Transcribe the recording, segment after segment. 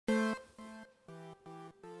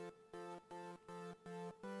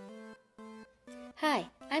Hi,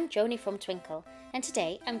 I'm Joni from Twinkl, and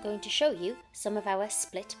today I'm going to show you some of our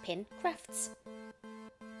split pin crafts.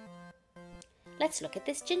 Let's look at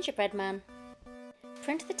this gingerbread man.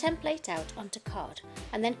 Print the template out onto card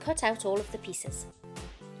and then cut out all of the pieces.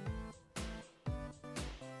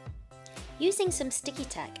 Using some sticky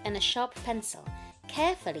tack and a sharp pencil,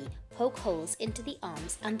 carefully poke holes into the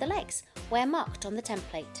arms and the legs where marked on the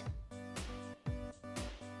template.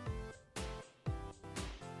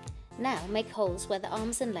 Now make holes where the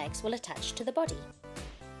arms and legs will attach to the body.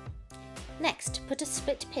 Next, put a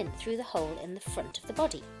split pin through the hole in the front of the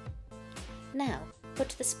body. Now, put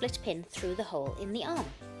the split pin through the hole in the arm.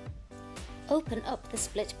 Open up the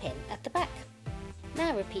split pin at the back.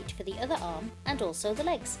 Now repeat for the other arm and also the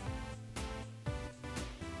legs.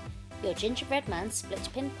 Your gingerbread man split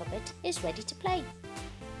pin puppet is ready to play.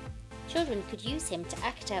 Children could use him to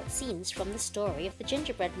act out scenes from the story of the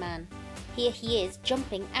gingerbread man. Here he is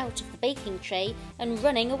jumping out of the baking tray and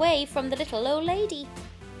running away from the little old lady.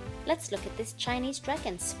 Let's look at this Chinese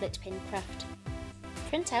dragon split pin craft.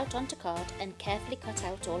 Print out onto card and carefully cut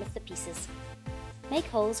out all of the pieces. Make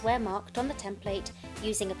holes where marked on the template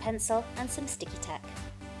using a pencil and some sticky tack.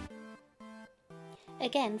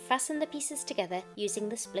 Again, fasten the pieces together using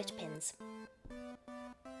the split pins.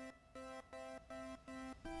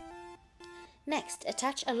 Next,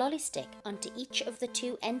 attach a lolly stick onto each of the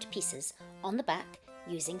two end pieces on the back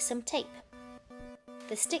using some tape.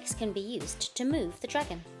 The sticks can be used to move the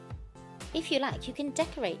dragon. If you like, you can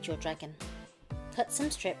decorate your dragon. Cut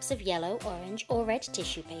some strips of yellow, orange or red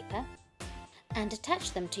tissue paper and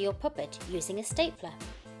attach them to your puppet using a stapler.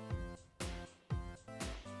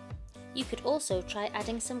 You could also try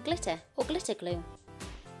adding some glitter or glitter glue.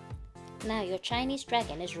 Now your Chinese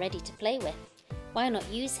dragon is ready to play with. Why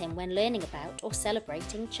not use him when learning about or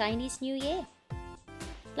celebrating Chinese New Year?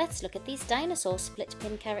 Let's look at these dinosaur split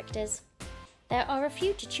pin characters. There are a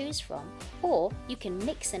few to choose from, or you can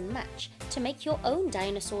mix and match to make your own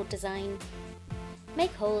dinosaur design.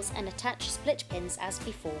 Make holes and attach split pins as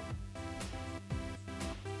before.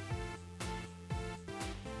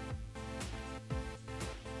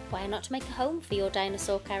 Why not make a home for your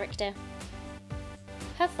dinosaur character?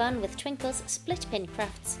 Have fun with Twinkl's split pin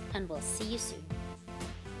crafts, and we'll see you soon.